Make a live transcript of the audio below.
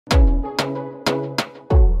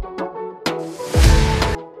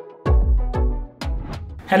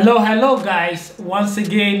Hello guys, once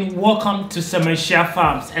again welcome to Achimota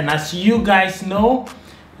Farms. And as you guys know,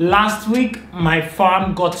 last week my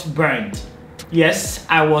farm got burned. Yes,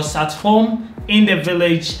 I was at home in the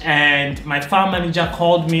village and my farm manager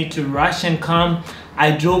called me to rush and come.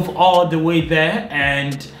 I drove all the way there,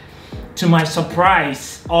 and to my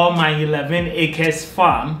surprise, all my 11 acres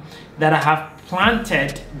farm that I have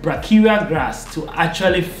planted brachiaria grass to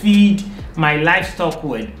actually feed my livestock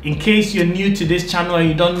with. In case you're new to this channel and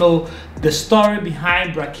you don't know the story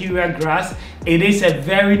behind brachiaria grass, it is a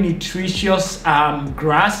very nutritious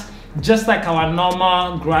grass, just like our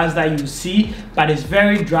normal grass that you see, but it's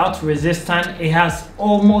very drought resistant. It has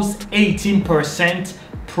almost 18%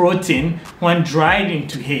 protein when dried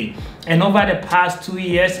into hay. And over the past 2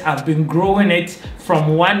 years, I've been growing it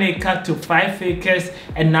from 1 acre to 5 acres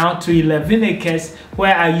and now to 11 acres,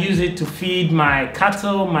 where I use it to feed my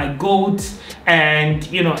cattle, my goats, and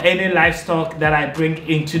any livestock that I bring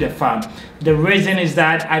into the farm. The reason is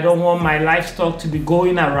that I don't want my livestock to be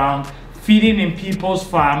going around feeding in people's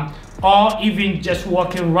farm or even just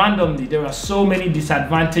walking randomly. There are so many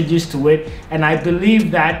disadvantages to it, and I believe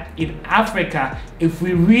that in Africa, if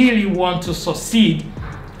we really want to succeed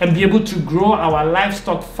and be able to grow our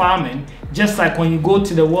livestock farming, just like when you go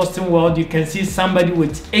to the Western world, you can see somebody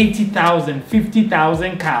with 80,000,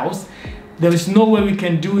 50,000 cows. There is no way we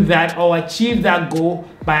can do that or achieve that goal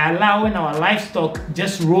by allowing our livestock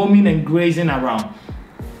just roaming and grazing around.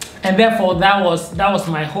 And therefore, that was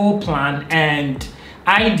my whole plan and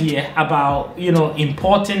idea about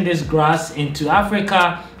importing this grass into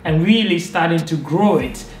Africa and really starting to grow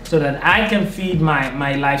it so that I can feed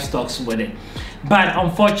my livestock with it. But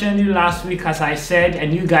unfortunately, last week, as I said,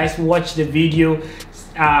 and you guys watched the video,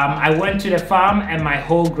 I went to the farm and my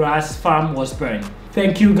whole grass farm was burned.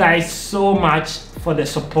 Thank you guys so much for the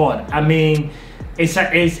support. I mean,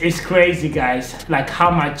 it's crazy, guys, like how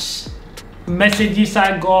much messages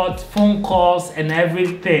I got, phone calls and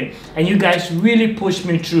everything, and you guys really pushed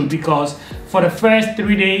me through, because for the first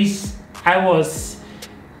 3 days I was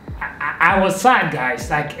sad, guys.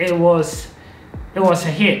 Like it was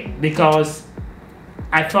a hit, because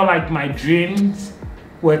I felt like my dreams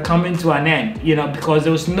were coming to an end, because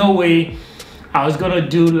there was no way I was gonna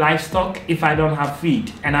do livestock if I don't have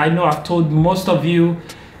feed. And I know I've told most of you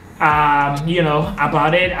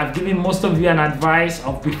about it. I've given most of you an advice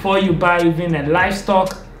of, before you buy even a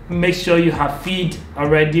livestock, make sure you have feed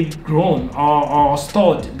already grown or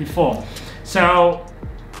stored before. So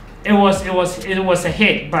it was a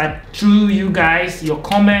hit, but through you guys, your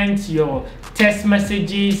comments, your text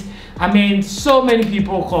messages, I mean, so many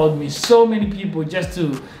people called me, so many people just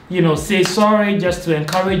to say sorry, just to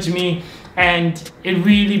encourage me, and it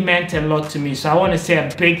really meant a lot to me. So I want to say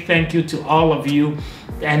a big thank you to all of you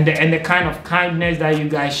and the kind of kindness that you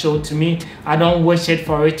guys showed to me. I don't wish it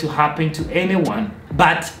for it to happen to anyone.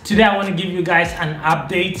 But today I want to give you guys an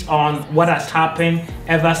update on what has happened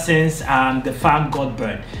ever since the farm got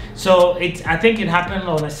burned. So I think it happened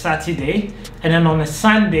on a Saturday, and then on a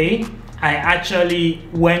Sunday I actually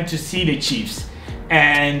went to see the chiefs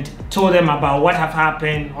and told them about what have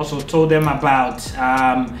happened. Also told them about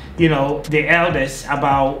the elders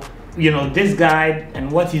about this guy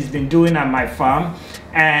and what he's been doing at my farm.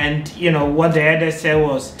 And what the elders said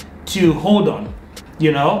was to hold on,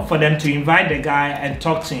 for them to invite the guy and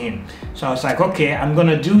talk to him. So I was like, okay, I'm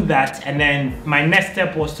gonna do that. And then my next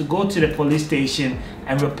step was to go to the police station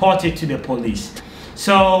and report it to the police.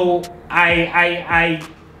 So I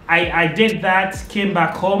did that, came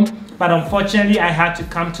back home, but unfortunately I had to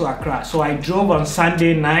come to Accra. So I drove on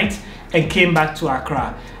Sunday night and came back to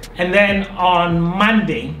Accra. And then on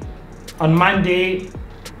Monday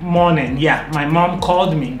morning, my mom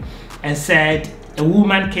called me and said a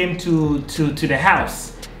woman came to the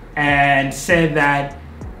house and said that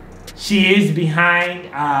she is behind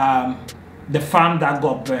the farm that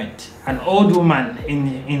got burnt. An old woman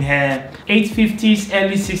in her 850s,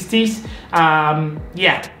 early 60s.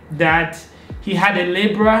 That he had a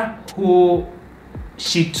laborer who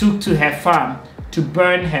she took to her farm to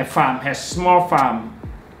burn her farm, her small farm,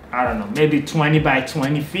 I don't know, maybe 20 by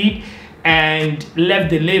 20 feet, and left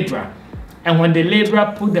the laborer. And when the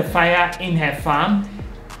laborer put the fire in her farm,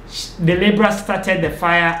 the laborer started the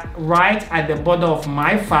fire right at the border of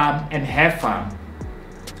my farm and her farm.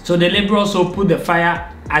 So the laborer also put the fire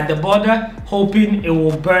at the border, hoping it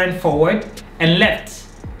will burn forward, and left.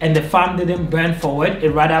 And the farm didn't burn forward, it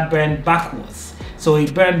rather burned backwards. So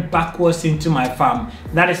it burned backwards into my farm.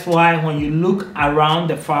 That is why when you look around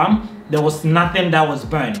the farm, there was nothing that was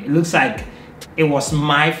burned. It looks like it was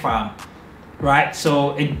my farm, right?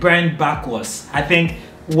 So it burned backwards. I think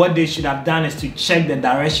what they should have done is to check the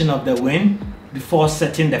direction of the wind before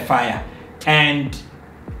setting the fire. And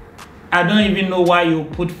I don't even know why you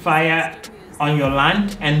put fire on your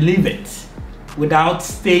land and leave it without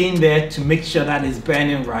staying there to make sure that it's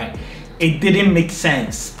burning right. It didn't make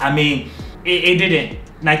sense. I mean, it didn't.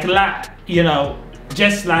 Like, you know,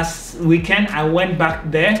 just last weekend I went back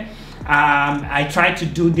there. I tried to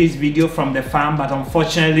do this video from the farm, but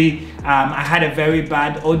unfortunately I had a very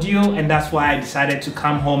bad audio, and that's why I decided to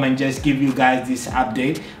come home and just give you guys this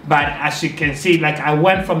update. But as you can see, like, I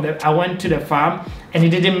went to the farm and it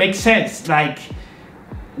didn't make sense. Like,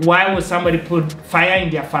 why would somebody put fire in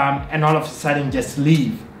their farm and all of a sudden just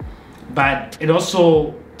leave? But it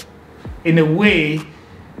also, in a way,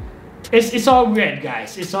 it's all weird,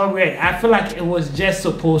 guys. It's all weird. I feel like it was just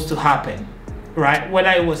supposed to happen, right? Whether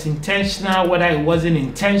it was intentional, whether it wasn't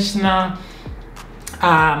intentional,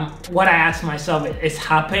 what I asked myself, it's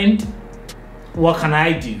happened. What can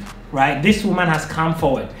I do, right? This woman has come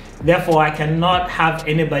forward, therefore I cannot have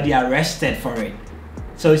anybody arrested for it.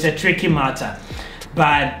 So it's a tricky matter.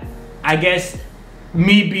 But I guess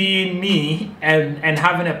me being me and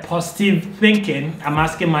having a positive thinking, I'm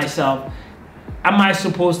asking myself, am I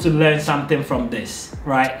supposed to learn something from this,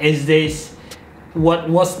 right? Is this,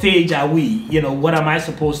 what stage are we? You know, what am I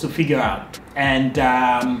supposed to figure out? And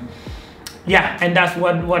yeah, and that's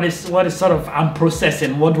what is sort of I'm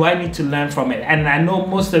processing. What do I need to learn from it? And I know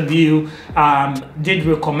most of you did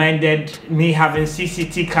recommended me having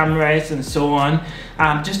CCTV cameras and so on.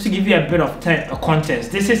 Just to give you a bit of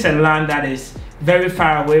context, this is a land that is very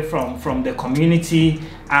far away from the community.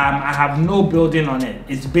 I have no building on it.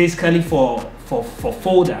 It's basically for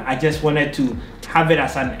fodder. I just wanted to have it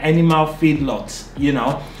as an animal feed lot, you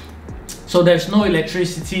know. So there's no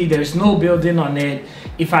electricity, there's no building on it.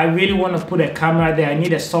 If I really want to put a camera there, I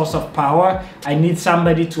need a source of power. I need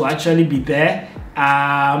somebody to actually be there.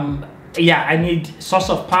 Yeah, I need source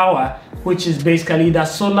of power, which is basically the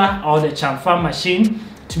solar or the chamfer machine,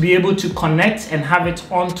 to be able to connect and have it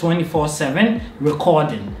on 24/7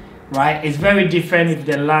 recording, right? It's very different if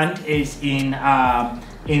the land is in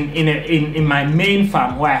my main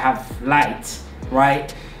farm where I have lights,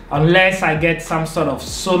 right? Unless I get some sort of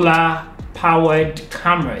solar powered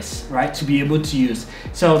cameras, right, to be able to use.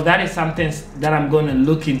 So that is something that I'm going to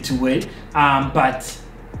look into it. But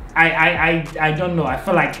I don't know. I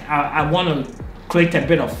feel like I want to create a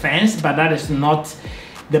bit of fence, but that is not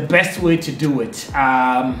the best way to do it.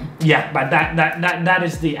 Yeah, but that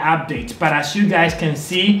is the update. But as you guys can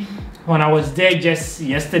see, when I was there just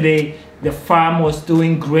yesterday, the farm was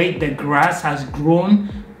doing great. The grass has grown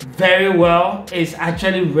very well. It's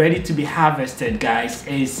actually ready to be harvested, guys.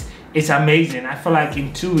 It's amazing. I feel like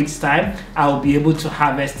in 2 weeks time I'll be able to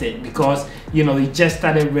harvest it, because you know, it just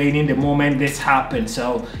started raining the moment this happened.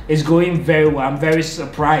 So it's going very well. I'm very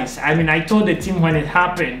surprised. I mean, I told the team when it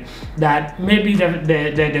happened that maybe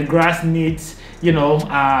the grass needs, you know,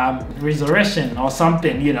 resurrection or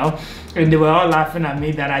something, you know, and they were all laughing at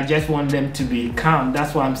me that I just want them to be calm.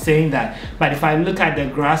 That's why I'm saying that. But if I look at the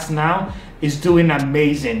grass now, it's doing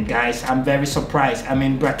amazing, guys. I'm very surprised. I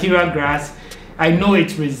mean, brachyra grass, I know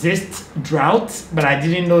it resists drought, but I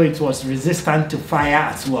didn't know it was resistant to fire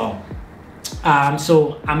as well.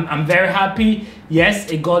 So I'm very happy.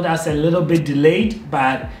 Yes, it got us a little bit delayed,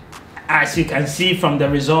 but as you can see from the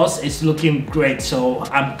results, it's looking great. So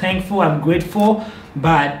I'm thankful, I'm grateful,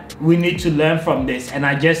 but we need to learn from this. And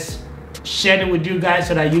I just shared it with you guys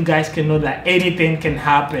so that you guys can know that anything can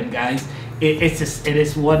happen, guys. It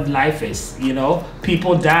is what life is, you know.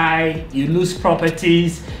 People die, you lose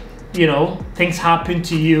properties, you know, things happen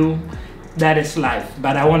to you. That is life.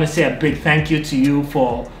 But I want to say a big thank you to you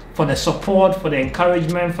for the support, for the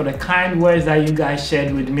encouragement, for the kind words that you guys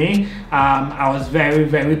shared with me. I was very,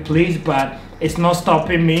 very pleased, but it's not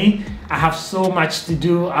stopping me. I have so much to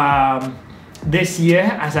do this year.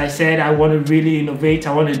 As I said, I want to really innovate.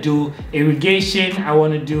 I want to do irrigation. I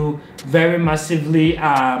want to do very massively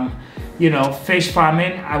you know, fish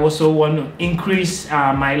farming. I also want to increase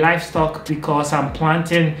my livestock, because I'm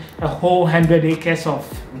planting a whole 100 acres of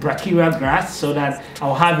brachyra grass so that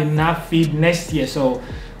I'll have enough feed next year. So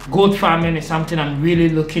goat farming is something I'm really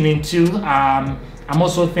looking into. I'm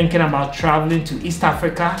also thinking about traveling to East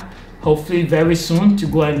Africa, hopefully very soon, to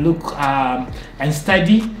go and look and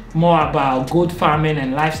study more about goat farming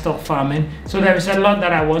and livestock farming. So there is a lot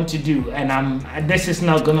that I want to do, and this is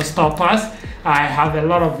not going to stop us. I have a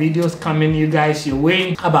lot of videos coming you guys your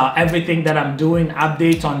way about everything that I'm doing,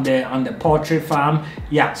 update on the poultry farm.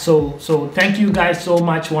 Yeah, so thank you guys so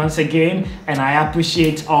much once again, and I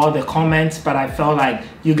appreciate all the comments, but I felt like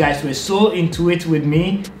you guys were so into it with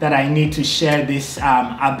me that I need to share this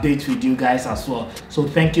update with you guys as well. So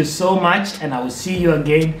thank you so much, and I will see you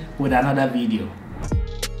again with another video.